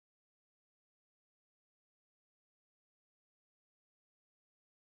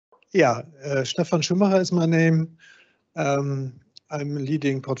Yeah, Stefan Schumacher is my name. I'm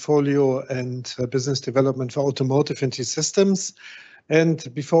leading portfolio and business development for automotive and T-Systems.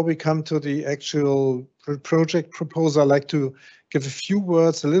 And before we come to the actual project proposal, I'd like to give a few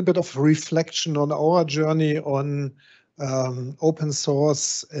words, a little bit of reflection on our journey on open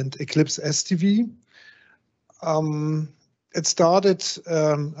source and Eclipse SDV. It started,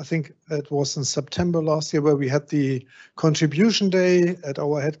 I think it was in September last year, where we had the contribution day at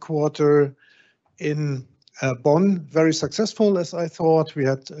our headquarters in Bonn. Very successful, as I thought. We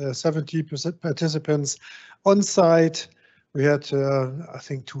had 70 participants on site. We had, I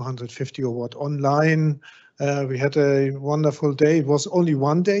think, 250 or what online. We had a wonderful day. It was only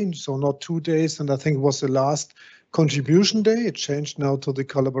one day, so not 2 days. And I think it was the last contribution day. It changed now to the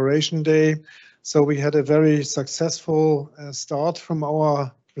collaboration day. So we had a very successful start from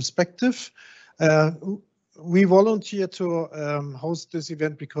our perspective. We volunteered to host this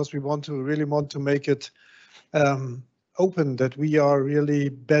event because we really want to make it open, that we are really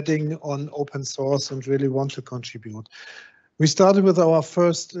betting on open source and really want to contribute. We started with our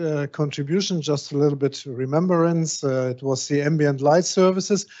first contribution, just a little bit remembrance. It was the ambient light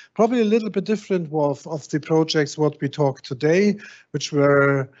services, probably a little bit different of the projects what we talk today, which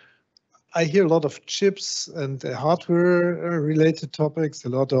were, I hear a lot of chips and hardware related topics, a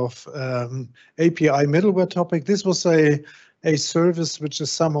lot of API middleware topic. This was a service which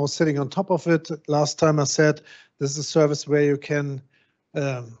is somehow sitting on top of it. Last time I said this is a service where you can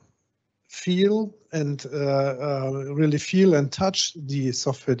feel and really feel and touch the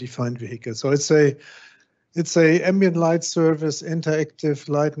software defined vehicle. So it's a ambient light service, interactive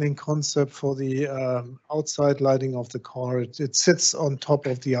lighting concept for the outside lighting of the car. It sits on top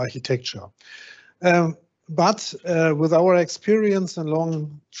of the architecture. But with our experience and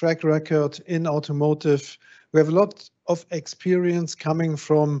long track record in automotive, we have a lot of experience coming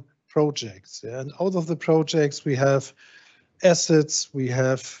from projects. And out of the projects, we have assets, we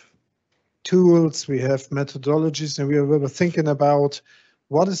have tools, we have methodologies, and we were thinking about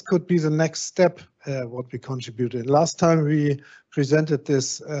what could be the next step, what we contributed. Last time we presented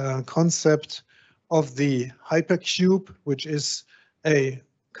this concept of the Hypercube, which is a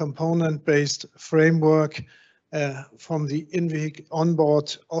component-based framework from the in-vehicle,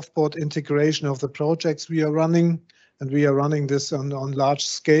 onboard, off-board integration of the projects we are running. And we are running this on large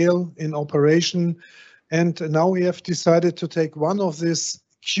scale in operation. And now we have decided to take one of these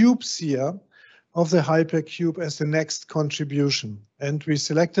cubes here of the Hypercube as the next contribution. And we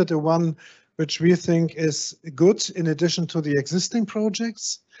selected the one which we think is good in addition to the existing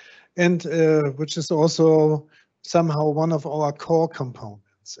projects, and which is also somehow one of our core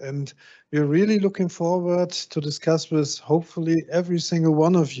components. And we're really looking forward to discuss with hopefully every single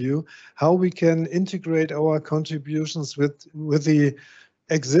one of you how we can integrate our contributions with the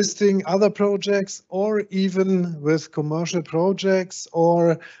existing other projects, or even with commercial projects,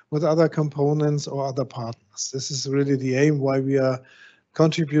 or with other components or other partners. This is really the aim why we are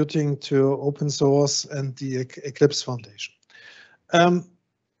contributing to open source and the Eclipse Foundation.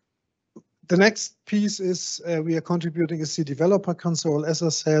 The next piece is we are contributing is the developer console. As I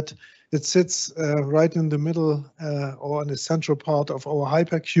said, it sits right in the middle or in the central part of our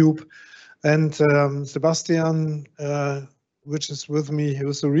Hypercube. And Sebastian, which is with me, he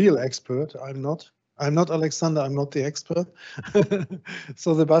was a real expert. I'm not Alexander, I'm not the expert.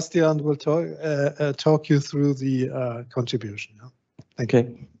 So Sebastian will talk you through the contribution. Thank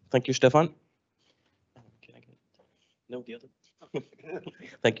you. Thank you, Stefan. Can I get no the other?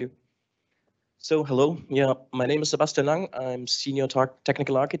 Thank you. So hello, yeah, my name is Sebastian Lang. I'm Senior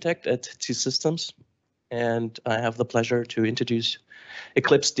Technical Architect at T-Systems, and I have the pleasure to introduce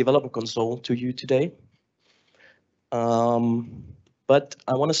Eclipse Developer Console to you today. But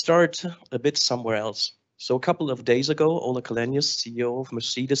I want to start a bit somewhere else. So a couple of days ago, Ola Källenius, CEO of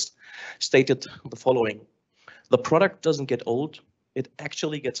Mercedes, stated the following: the product doesn't get old, it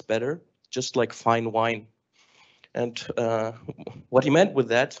actually gets better, just like fine wine. And what he meant with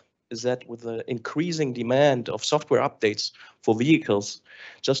that is that with the increasing demand of software updates for vehicles,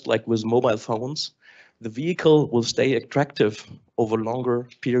 just like with mobile phones, the vehicle will stay attractive over longer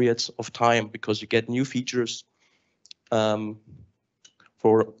periods of time because you get new features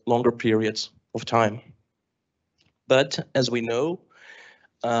for longer periods of time. But as we know,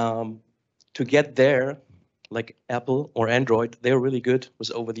 to get there, like Apple or Android, they're really good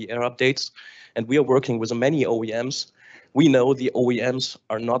with over-the-air updates. And we are working with many OEMs. We know the OEMs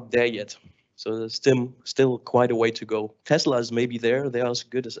are not there yet. So there's still quite a way to go. Tesla is maybe there, they are as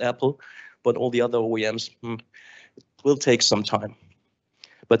good as Apple, but all the other OEMs, it will take some time.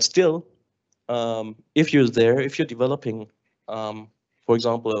 But still, if you're there, if you're developing for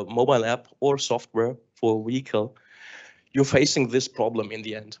example, a mobile app or software for a vehicle, you're facing this problem in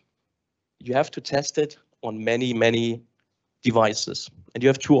the end. You have to test it on many, many devices. And you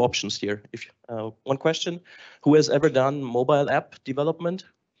have two options here. If one question, who has ever done mobile app development?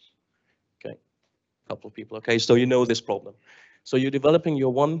 Okay, a couple of people. Okay, so you know this problem. So you're developing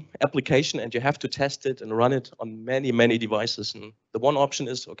your one application and you have to test it and run it on many, many devices. And the one option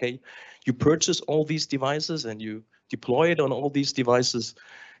is, okay, you purchase all these devices and you deploy it on all these devices.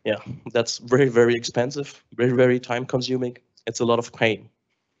 Yeah, that's very, very expensive, very, very time consuming. It's a lot of pain.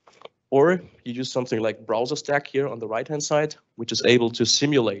 Or you use something like Browser Stack here on the right-hand side, which is able to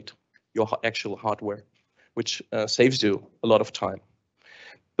simulate your actual hardware, which saves you a lot of time.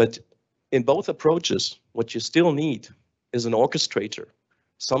 But in both approaches, what you still need is an orchestrator,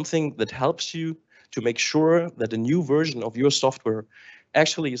 something that helps you to make sure that a new version of your software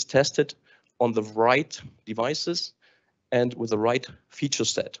actually is tested on the right devices and with the right feature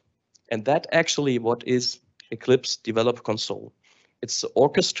set. And that actually what is Eclipse Developer Console. It's the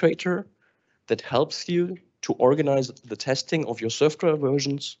orchestrator that helps you to organize the testing of your software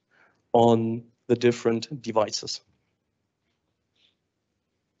versions on the different devices.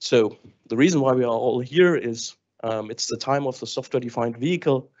 So the reason why we are all here is it's the time of the software-defined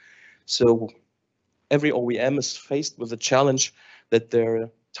vehicle. So every OEM is faced with the challenge that their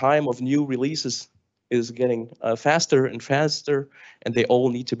time of new releases is getting faster and faster, and they all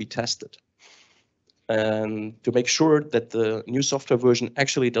need to be tested. And to make sure that the new software version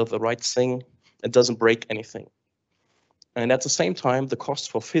actually does the right thing and doesn't break anything. And at the same time, the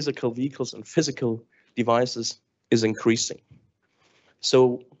cost for physical vehicles and physical devices is increasing.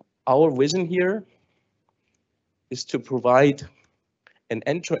 So our vision here is to provide an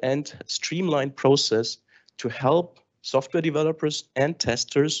end-to-end streamlined process to help software developers and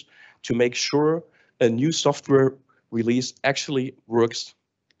testers to make sure a new software release actually works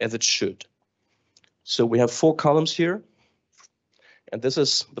as it should. So we have 4 columns here. And this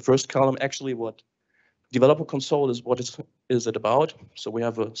is the first column, actually what Developer Console is, what is it about. So we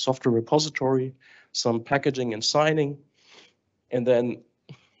have a software repository, some packaging and signing, and then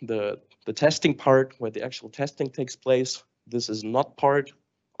the testing part where the actual testing takes place. This is not part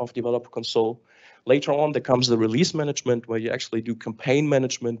of Developer Console. Later on, there comes the release management where you actually do campaign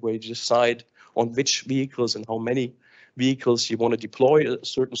management, where you decide on which vehicles and how many vehicles you want to deploy a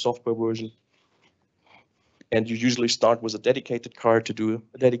certain software version. And you usually start with a dedicated card to do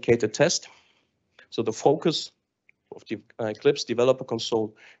a dedicated test. So the focus of the Eclipse Developer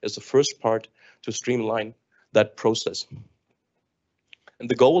Console is the first part to streamline that process. And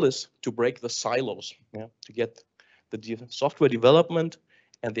the goal is to break the silos, to get the software development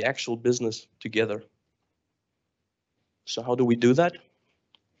and the actual business together. So how do we do that?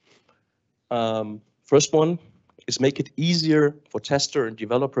 First one is make it easier for tester and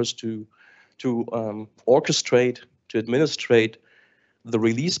developers to orchestrate, to administrate the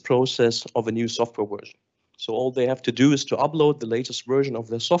release process of a new software version. So all they have to do is to upload the latest version of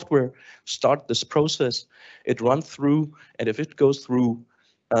their software, start this process, it runs through, and if it goes through,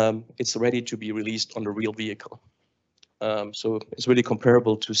 it's ready to be released on the real vehicle. So it's really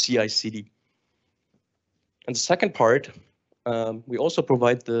comparable to CI/CD. And the second part, we also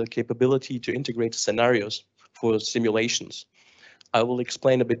provide the capability to integrate scenarios for simulations. I will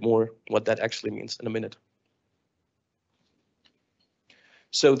explain a bit more what that actually means in a minute.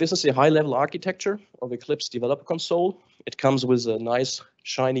 So this is a high-level architecture of Eclipse Developer Console. It comes with a nice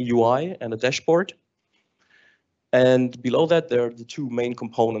shiny UI and a dashboard. And below that, there are the 2 main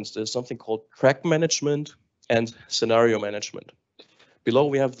components. There's something called track management and scenario management. Below,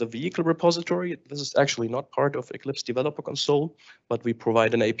 we have the vehicle repository. This is actually not part of Eclipse Developer Console, but we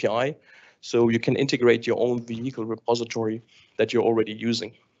provide an API. So you can integrate your own vehicle repository that you're already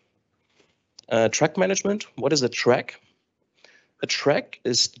using. Track management, what is a track? A track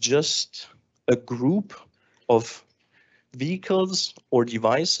is just a group of vehicles or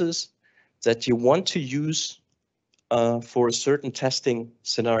devices that you want to use for a certain testing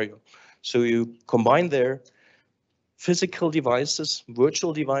scenario. So you combine their physical devices,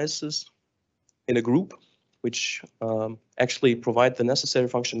 virtual devices in a group, which actually provide the necessary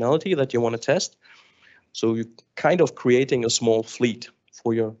functionality that you want to test. So you're kind of creating a small fleet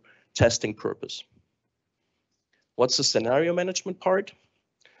for your testing purpose. What's the scenario management part?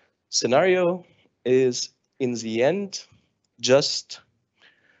 Scenario is, in the end, just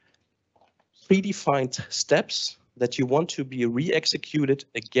predefined steps that you want to be re-executed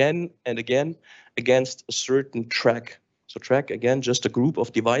again and again against a certain track. So track, again, just a group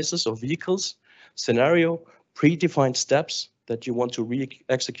of devices or vehicles. Scenario, predefined steps that you want to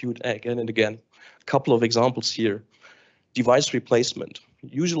re-execute again and again. A couple of examples here. device replacement.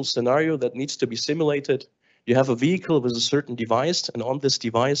 Usual scenario that needs to be simulated. You have a vehicle with a certain device, and on this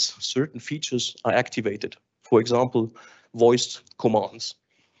device, certain features are activated. For example, voice commands.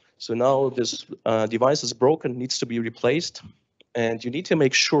 So now this device is broken, needs to be replaced, and you need to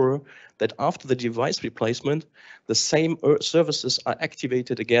make sure that after the device replacement, the same services are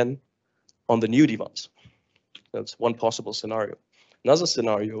activated again on the new device. That's one possible scenario. Another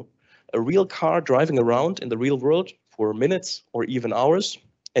scenario, a real car driving around in the real world for minutes or even hours,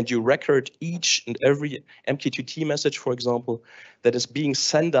 and you record each and every MQTT message, for example, that is being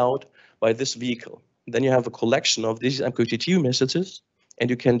sent out by this vehicle. Then you have a collection of these MQTT messages, and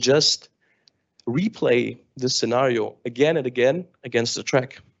you can just replay this scenario again and again against the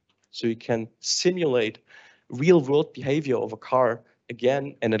track. So you can simulate real world behavior of a car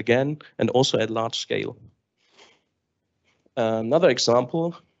again and again, and also at large scale. Another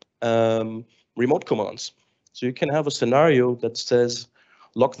example, remote commands. So you can have a scenario that says,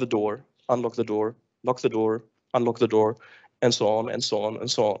 lock the door, unlock the door, lock the door, unlock the door, and so on, and so on, and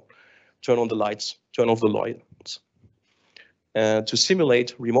so on. Turn on the lights, turn off the lights. To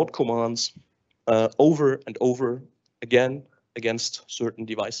simulate remote commands over and over again against certain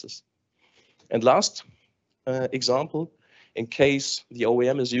devices. And last example, in case the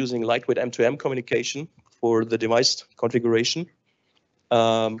OEM is using lightweight M2M communication for the device configuration,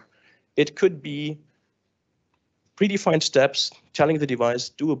 it could be predefined steps telling the device,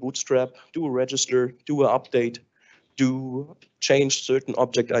 do a bootstrap, do a register, do an update, do change certain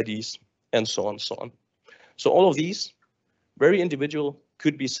object IDs, and so on, so on. So all of these, very individual,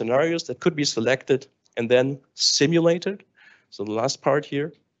 could be scenarios that could be selected and then simulated. So the last part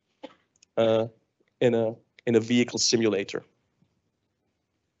here, in a vehicle simulator.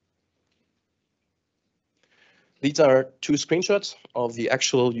 These are two screenshots of the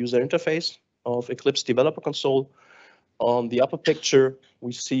actual user interface of Eclipse Developer Console. On the upper picture,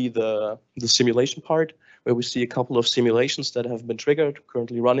 we see the simulation part, where we see a couple of simulations that have been triggered,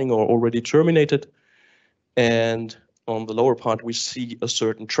 currently running or already terminated. And on the lower part, we see a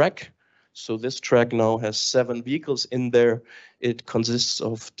certain track. So this track now has 7 vehicles in there. It consists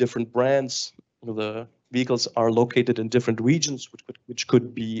of different brands. The vehicles are located in different regions, which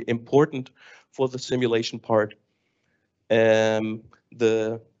could be important for the simulation part.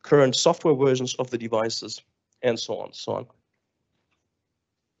 The current software versions of the devices, and so on, so on.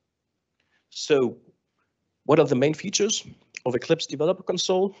 So what are the main features of Eclipse Developer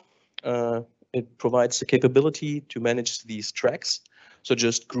Console? It provides the capability to manage these tracks, so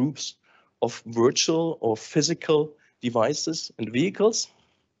just groups of virtual or physical devices and vehicles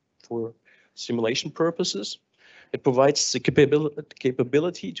for simulation purposes. It provides the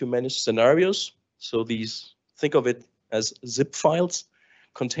capability to manage scenarios. So these, think of it as zip files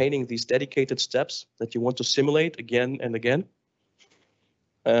containing these dedicated steps that you want to simulate again and again.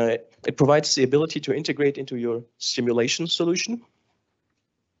 It provides the ability to integrate into your simulation solution.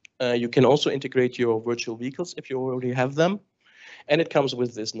 You can also integrate your virtual vehicles if you already have them. And it comes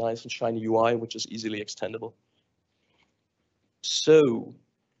with this nice and shiny UI, which is easily extendable. So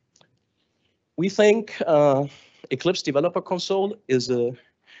we think Eclipse Developer Console is a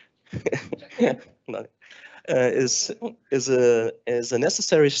is a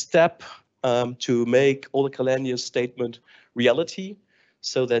necessary step to make Ole Kalenius' statement reality,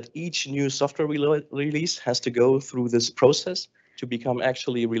 so that each new software release has to go through this process to become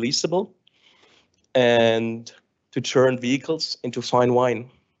actually releasable and to turn vehicles into fine wine.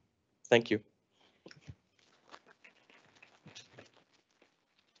 Thank you.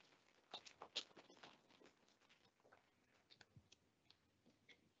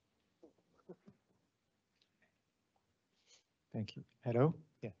 Thank you. Hello?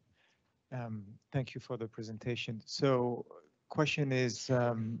 Yeah. Thank you for the presentation. So question is,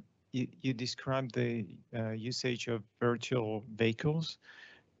 you described the usage of virtual vehicles.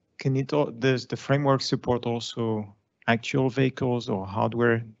 Can you talk, does the framework support also actual vehicles or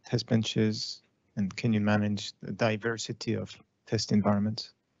hardware test benches? And can you manage the diversity of test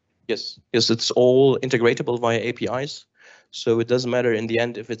environments? Yes, it's all integratable via APIs. So it doesn't matter in the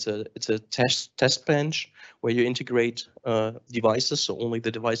end if it's a test bench where you integrate devices, so only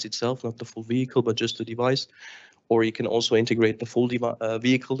the device itself, not the full vehicle, but just the device. Or you can also integrate the full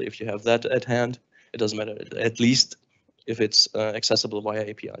vehicle if you have that at hand. It doesn't matter, at least if it's accessible via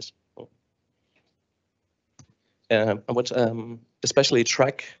APIs. What especially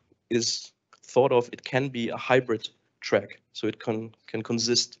track is thought of, it can be a hybrid track, so it can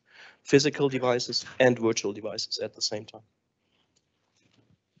consist physical devices and virtual devices at the same time.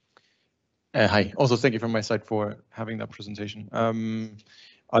 Hi. Also, thank you from my side for having that presentation.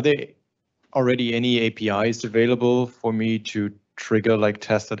 Are there already any APIs available for me to trigger like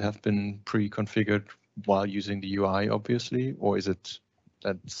tests that have been pre-configured while using the UI, obviously? Or is it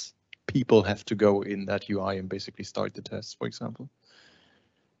that people have to go in that UI and basically start the tests, for example?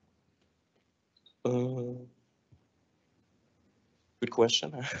 Good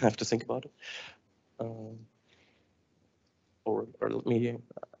question. I have to think about it. Or let me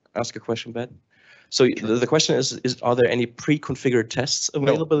ask a question, Ben. So the question is are there any pre-configured tests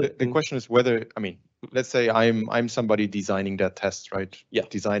available? No, the question is whether, I mean, let's say I'm somebody designing that test, right? Yeah.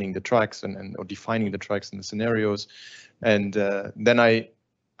 Designing the tracks and or defining the tracks and the scenarios. And then I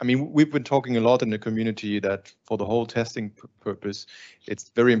mean, we've been talking a lot in the community that for the whole testing purpose,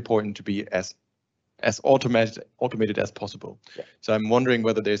 it's very important to be as automated as possible. Yeah. So I'm wondering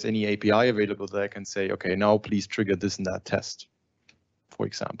whether there's any API available that I can say, okay, now please trigger this and that test, for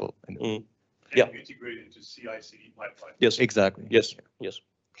example. And yeah. Integrated into CI/CD pipeline. Yes. Exactly. Yes. Yes.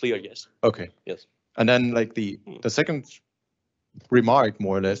 Clear. Yes. Okay. Yes. And then like the second remark,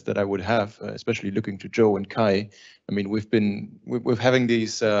 more or less, that I would have, especially looking to Joe and Kai. I mean, we're having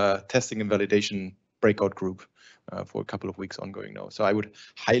these testing and validation breakout group for a couple of weeks ongoing now. So I would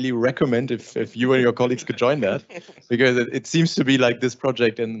highly recommend if you and your colleagues could join that, because it seems to be like this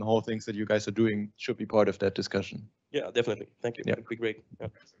project and the whole things that you guys are doing should be part of that discussion. Yeah, definitely. Thank you. Yeah. That'd be great. Yeah.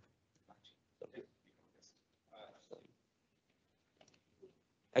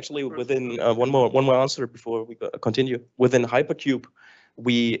 Actually, within one more answer before we continue. Within Hypercube,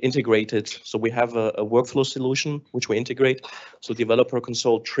 we integrated. So we have a workflow solution which we integrate. So Developer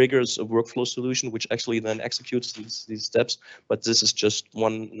Console triggers a workflow solution which actually then executes these steps. But this is just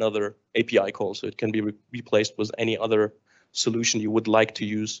another API call, so it can be replaced with any other solution you would like to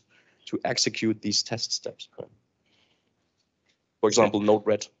use to execute these test steps. For example,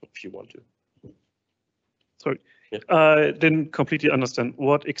 Node-RED, if you want to. Sorry, Yeah. didn't completely understand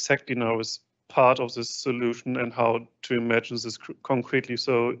what exactly now is part of this solution and how to imagine this concretely.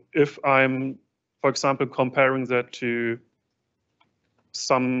 So if I'm, for example, comparing that to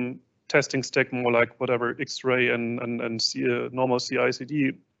some testing stack, more like whatever X-ray and normal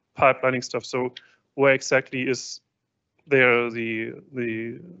CI/CD pipelining stuff. So where exactly is there the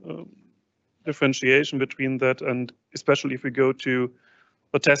differentiation between that, and especially if we go to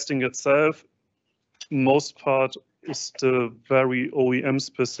the testing itself, most part is still very OEM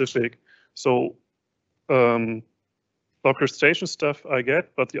specific. So orchestration stuff I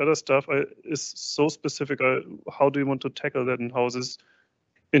get, but the other stuff is so specific. How do you want to tackle that, and how is this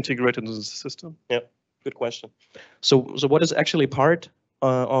integrated into the system? Yeah, good question. So what is actually part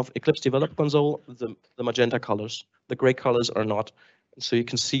of Eclipse Developer Console? The magenta colors. The gray colors are not. So you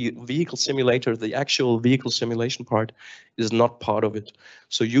can see vehicle simulator, the actual vehicle simulation part is not part of it.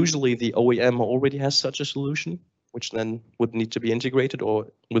 So usually the OEM already has such a solution, which then would need to be integrated,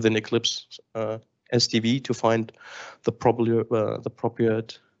 or within Eclipse SDV to find the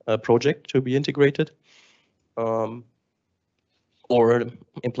appropriate project to be integrated, or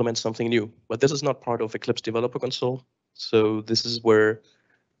implement something new. But this is not part of Eclipse Developer Console. So this is where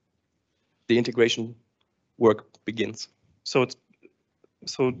the integration work begins. So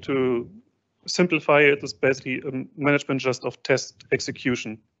to simplify it, is basically management just of test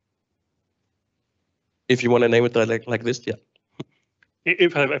execution. If you want to name it like this, yeah.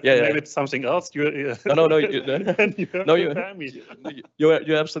 If I name it something else, No,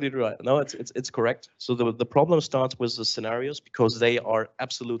 you're absolutely right. No, it's correct. So the problem starts with the scenarios, because they are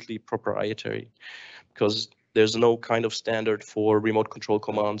absolutely proprietary, because there's no kind of standard for remote control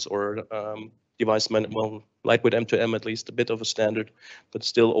commands or device management. Well, lightweight M2M at least a bit of a standard, but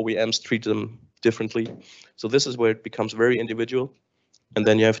still OEMs treat them differently. So this is where it becomes very individual, and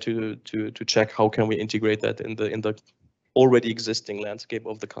then you have to check how can we integrate that in the already existing landscape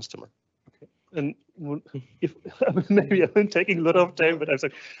of the customer. Okay. And if maybe I'm taking a lot of time, but I'm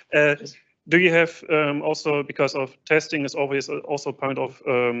sorry. Do you have also, because of testing is always also part of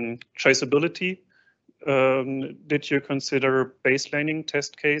traceability? Did you consider baselining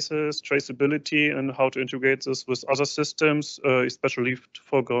test cases, traceability, and how to integrate this with other systems, especially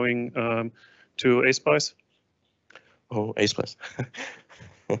for going to ASPICE? Oh, ASPICE.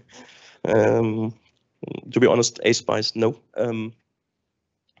 To be honest, ASPICE, no.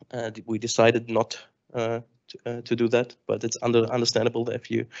 We decided not to do that, but it's understandable that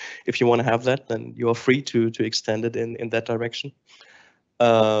if you want to have that, then you are free to extend it in that direction.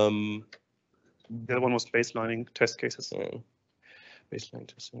 The other one was baselining test cases. Baselining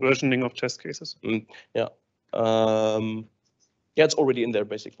testing. Versioning of test cases. Yeah. Yeah, it's already in there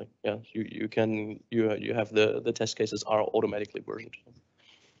basically. Yeah, you have the test cases are automatically versioned.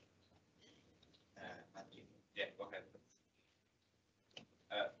 Yeah, go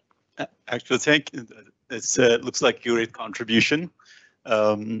ahead. Actually, thank you. It looks like a great contribution.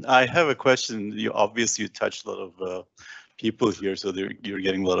 I have a question. You obviously touched a lot of people here, so you're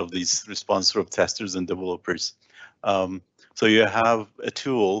getting a lot of these responses from testers and developers. So you have a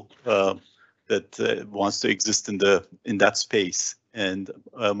tool that wants to exist in that space. And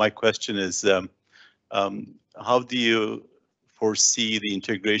my question is, how do you foresee the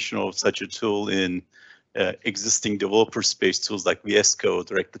integration of such a tool in existing developer space tools like VS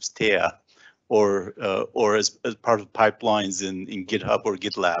Code or Eclipse TEA, or as part of pipelines in GitHub or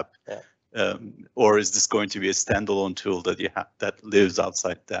GitLab? Yeah. Or is this going to be a standalone tool that you have that lives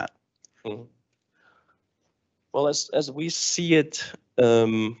outside that? Mm-hmm. Well, as we see it,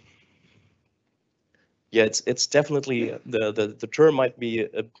 yeah, it's definitely the term might be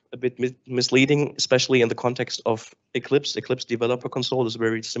a bit misleading, especially in the context of Eclipse. Eclipse Developer Console is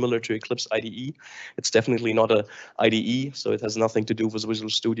very similar to Eclipse IDE. It's definitely not a IDE, so it has nothing to do with Visual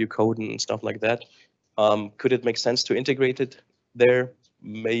Studio Code and stuff like that. Could it make sense to integrate it there?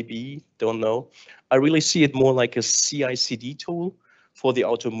 Maybe, don't know. I really see it more like a CI/CD tool for the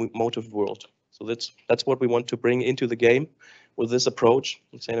automotive world. So that's what we want to bring into the game with this approach,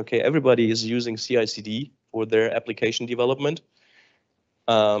 and saying, okay, everybody is using CI/CD for their application development,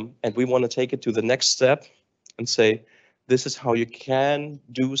 and we want to take it to the next step and say, this is how you can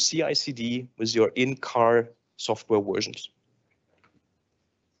do CI/CD with your in-car software versions.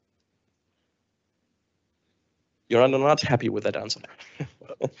 You're not happy with that answer?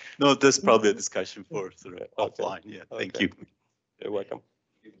 No, this is probably a discussion for sort of Okay. offline. Yeah, thank Okay. you. You're welcome.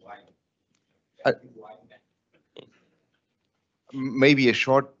 Maybe a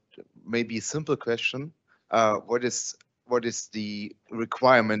short, maybe a simple question. What is the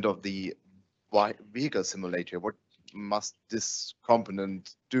requirement of the vehicle simulator? What must this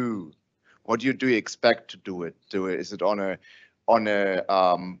component do? What do you expect to do it? Is it on a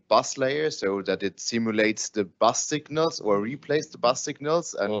bus layer so that it simulates the bus signals or replays the bus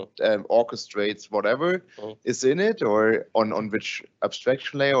signals and orchestrates whatever is in it, or on which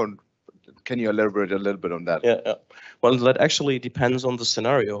abstraction layer? Or can you elaborate a little bit on that? Yeah. Well, that actually depends on the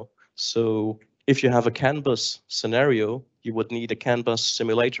scenario. So if you have a CAN bus scenario, you would need a CAN bus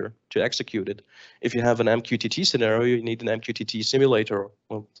simulator to execute it. If you have an MQTT scenario, you need an MQTT simulator,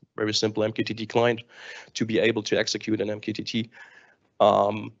 well, very simple MQTT client, to be able to execute an MQTT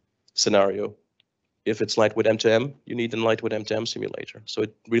scenario. If it's Lightweight M2M, you need a Lightweight M2M simulator. So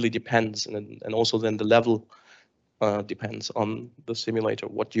it really depends, and also then the level depends on the simulator,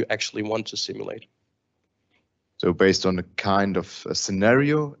 what you actually want to simulate. So based on the kind of a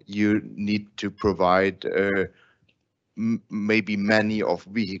scenario, you need to provide maybe many of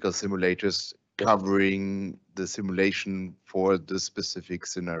vehicle simulators covering the simulation for the specific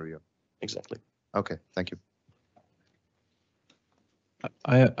scenario. Exactly. Okay, thank you.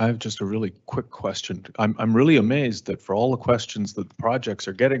 I have just a really quick question. I'm really amazed that for all the questions that the projects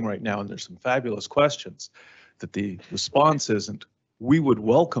are getting right now, and there's some fabulous questions, that the response isn't, we would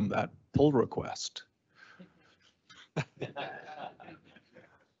welcome that pull request.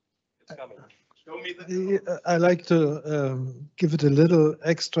 I like to give it a little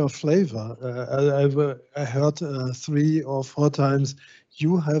extra flavor. I heard 3 or 4 times,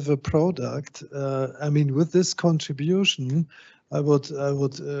 you have a product. I mean, with this contribution, I would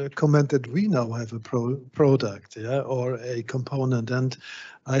comment that we now have a product, yeah, or a component. And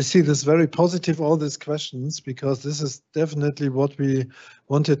I see this very positive, all these questions, because this is definitely what we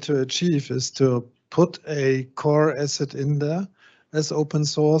wanted to achieve, is to put a core asset in there as open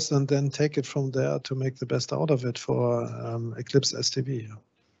source and then take it from there to make the best out of it for Eclipse SDV.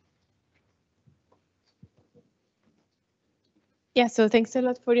 Yeah, so thanks a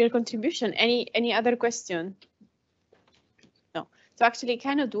lot for your contribution. Any other question? No. So actually,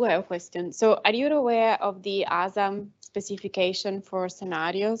 kind of do have a question. So are you aware of the ASAM specification for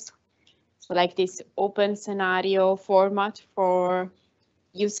scenarios? So like this open scenario format for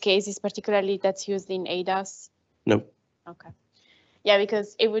use cases, particularly that's used in ADAS? No. Okay. Yeah,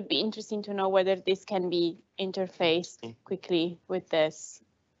 because it would be interesting to know whether this can be interfaced quickly with this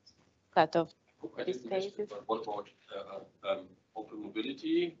set of use cases. What about open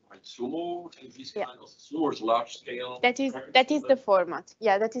mobility, like Sumo, and these kind of Sumo is large scale? That is the format.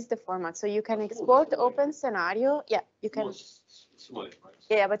 Yeah, that is the format. So you can export open scenario. Yeah, you can.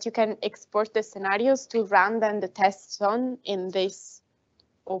 Yeah, but you can export the scenarios to run then the tests on in this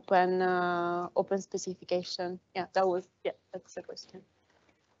open specification. Yeah, that's the question.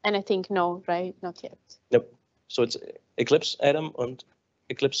 And I think no, right? Not yet. Nope. So it's Eclipse Adam and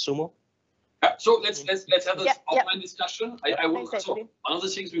Eclipse Sumo. So let's have this offline discussion. So Exactly. one of the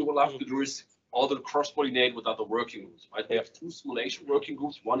things we would love to do is also cross-pollinate with other working groups, right? We have 2 simulation working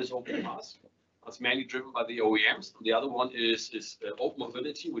groups. One is open mass, that's mainly driven by the OEMs. The other one is open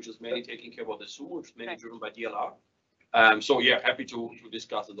mobility, which is mainly taking care of the Sumo, which is mainly driven by DLR. So yeah, happy to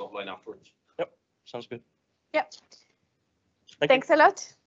discuss it offline afterwards. Yep, sounds good. Yeah. Thank you. Thanks a lot.